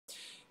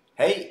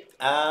Hey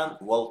and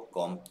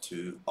welcome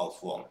to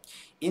Alpha One.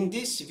 In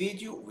this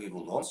video we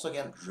will once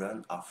again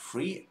run a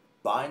free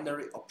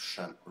binary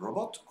option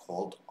robot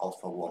called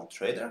Alpha One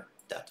Trader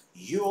that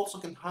you also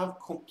can have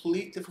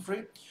completely for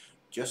free.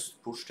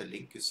 Just push the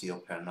link you see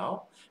up here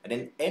now, and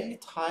then any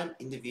time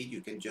in the video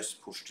you can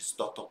just push this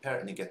dot up here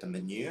and you get a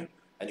menu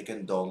and you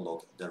can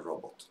download the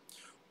robot.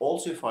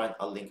 Also you find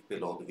a link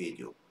below the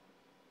video,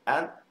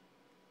 and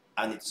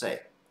I need to say,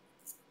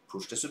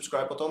 push the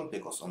subscribe button,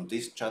 because on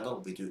this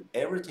channel we do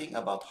everything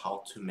about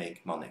how to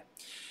make money.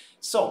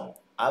 So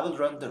I will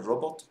run the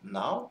robot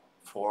now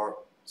for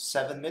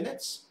 7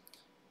 minutes.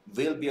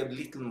 Will be a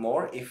little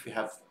more if we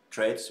have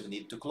trades we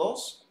need to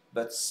close,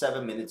 but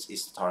 7 minutes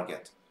is the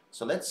target.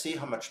 So let's see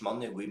how much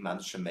money we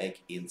manage to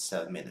make in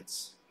 7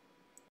 minutes.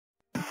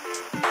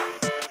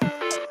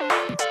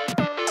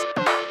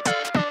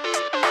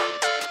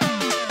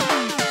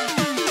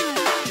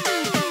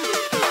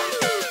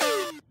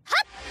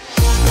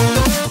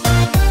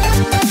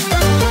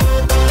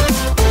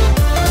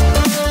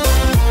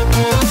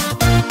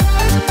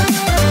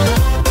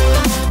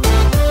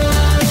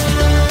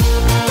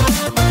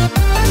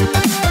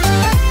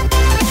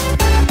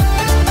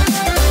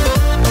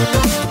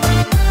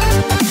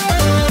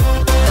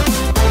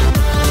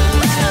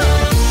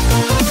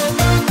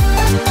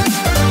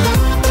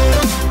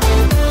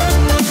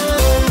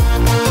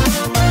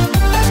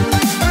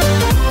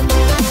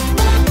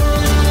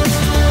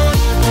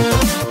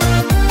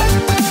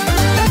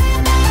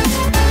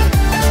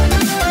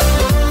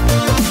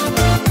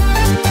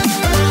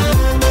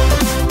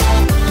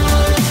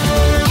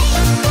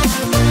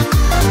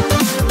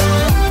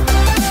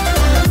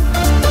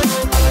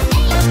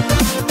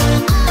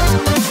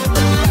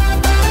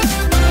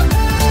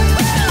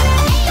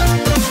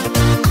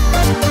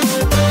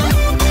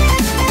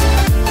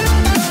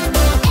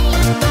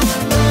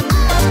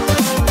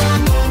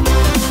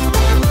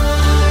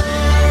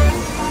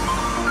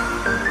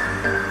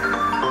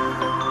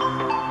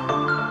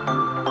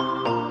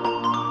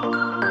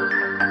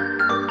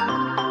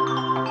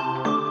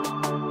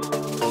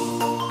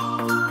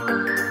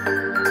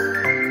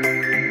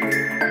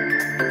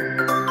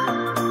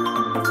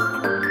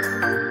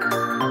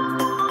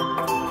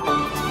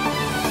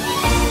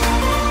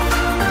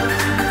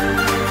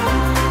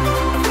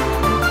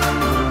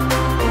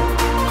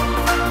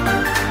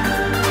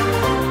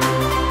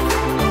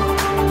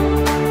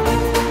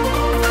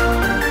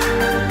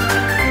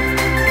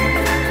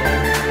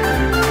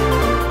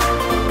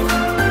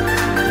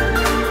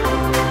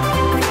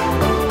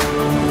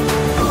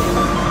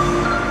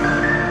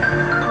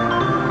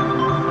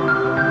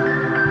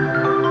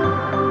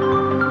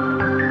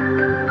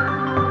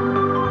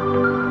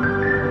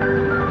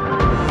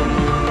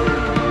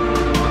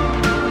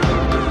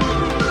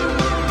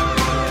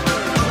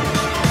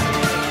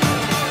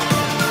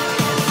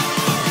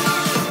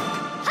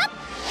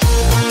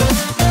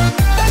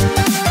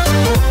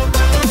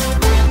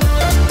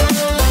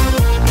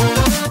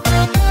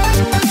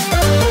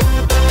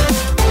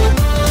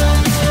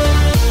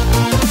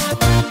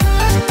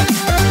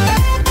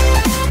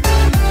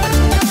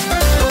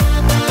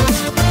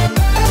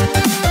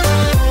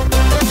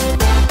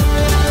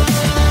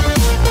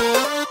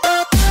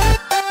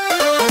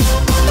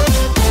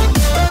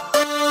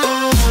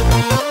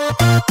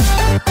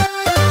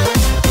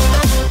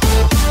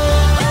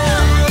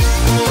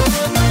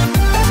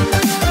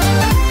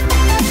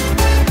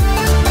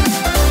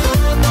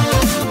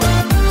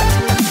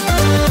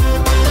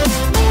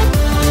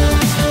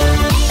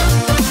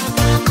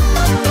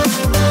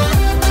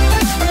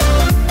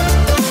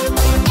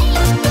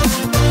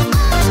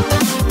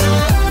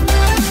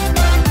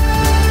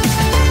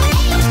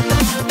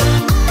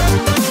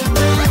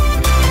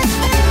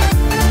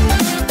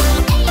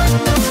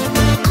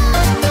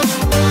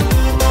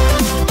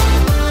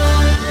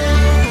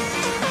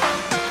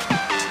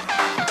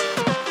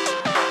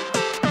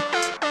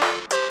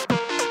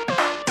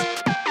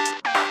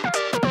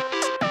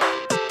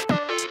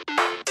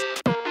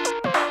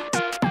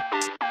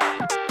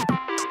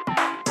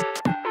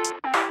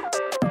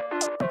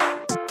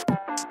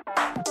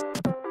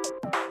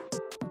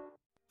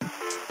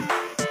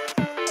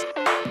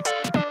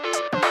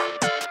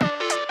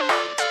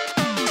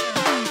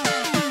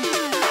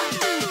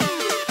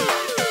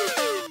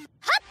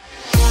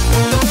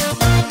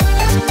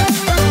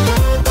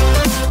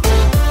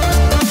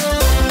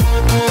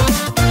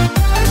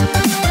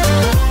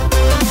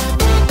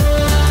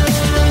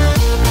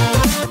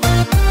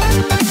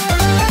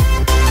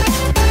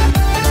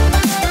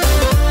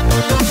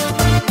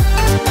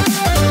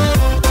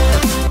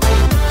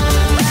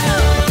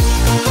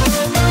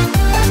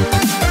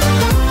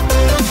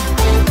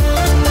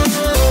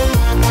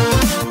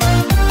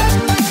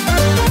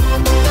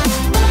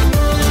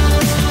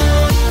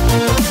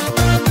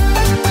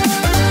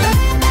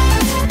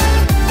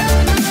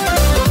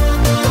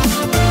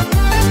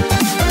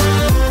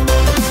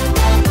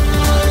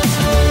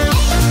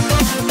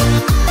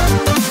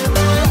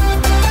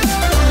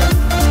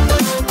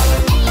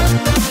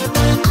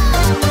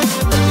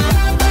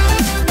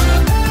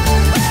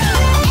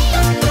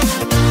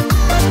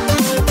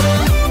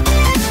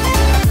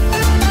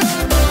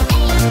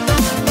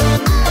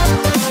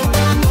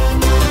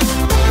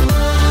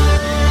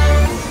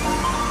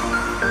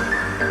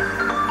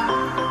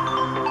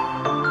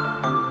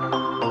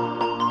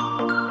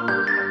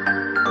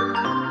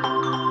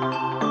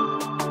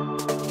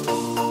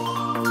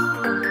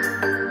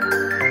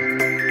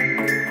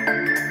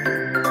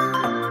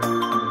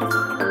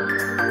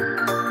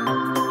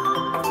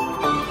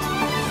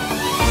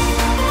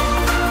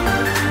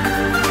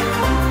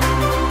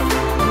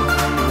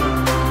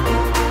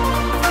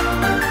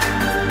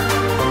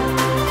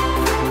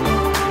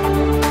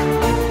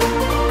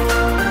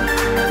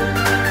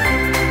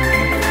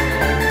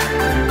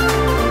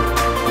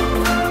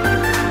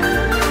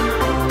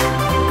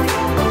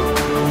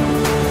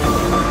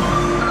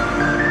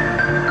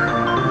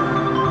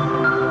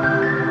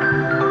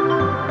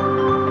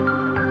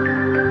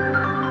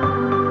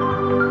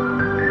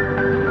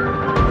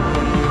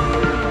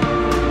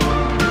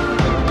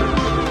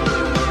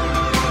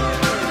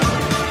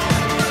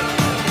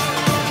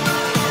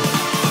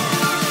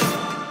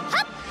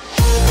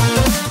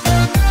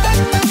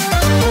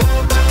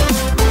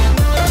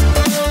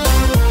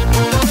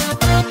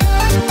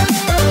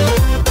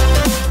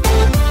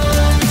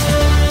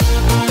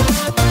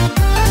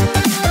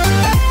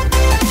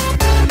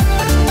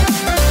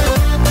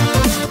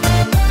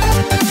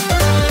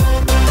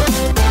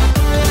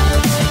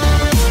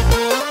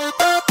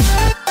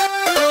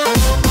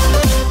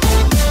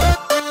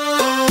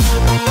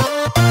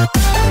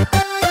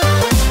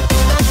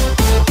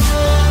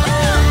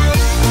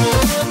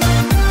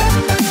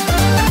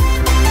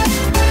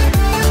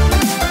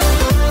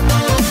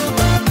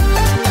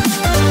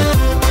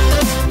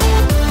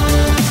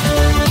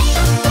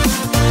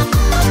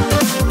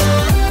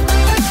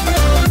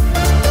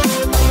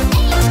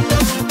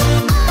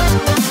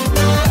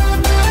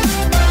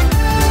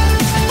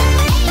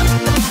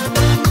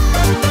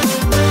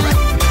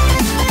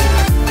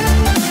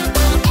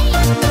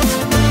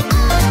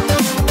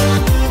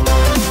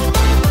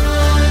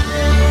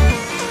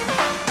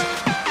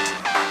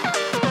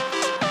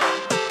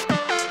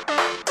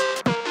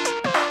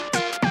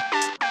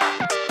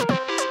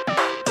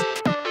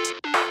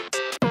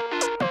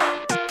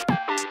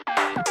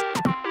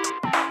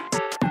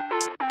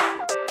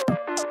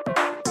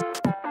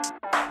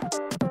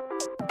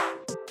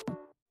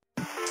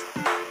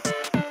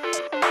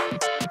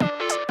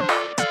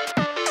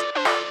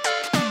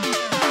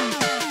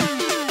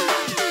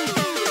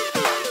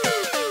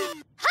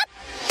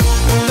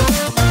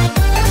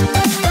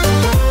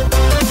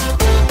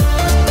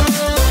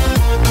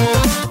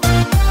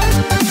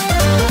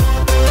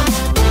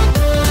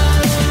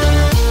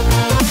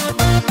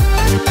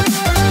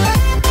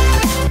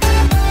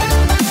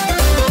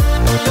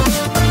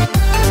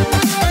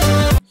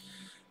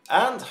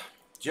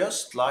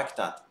 Just like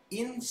that,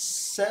 in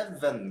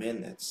 7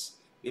 minutes,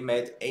 we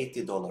made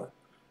 $80.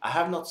 I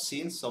have not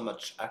seen so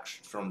much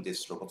action from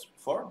this robot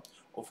before.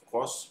 Of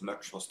course,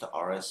 much was the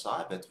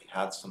RSI, but we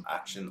had some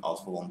action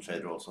Alpha 1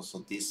 Trader also,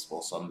 so this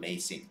was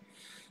amazing.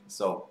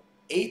 So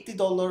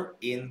 $80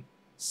 in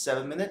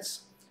 7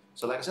 minutes.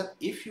 So like I said,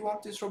 if you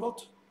want this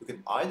robot, you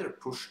can either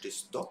push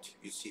this dot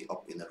you see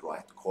up in the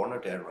right corner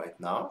there right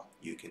now.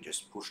 You can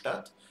just push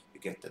that, you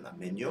get then a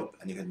menu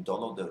and you can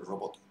download the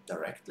robot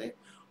directly,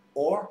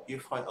 or you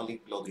find a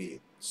link below the video.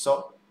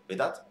 So with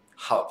that,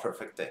 have a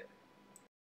perfect day.